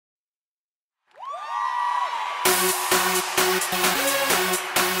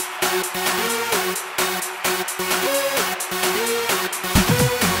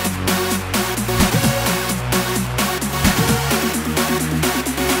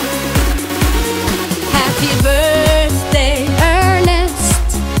Happy birthday,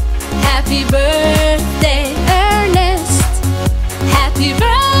 Ernest. Happy birthday, Ernest. Happy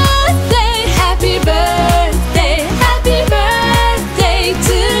birthday, happy birthday, happy birthday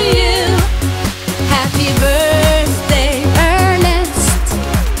to you. Happy birthday, Ernest.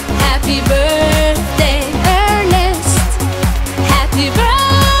 Happy birthday, Ernest. Happy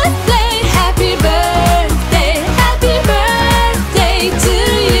birthday, happy birthday, happy birthday to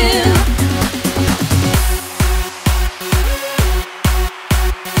you.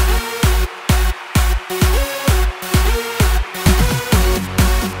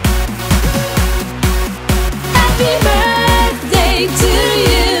 Happy birthday to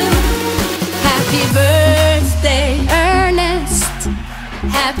you. Happy birthday, Ernest.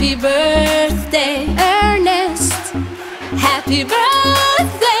 Happy birthday, Ernest. Happy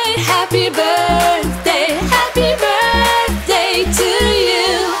birthday, happy birthday.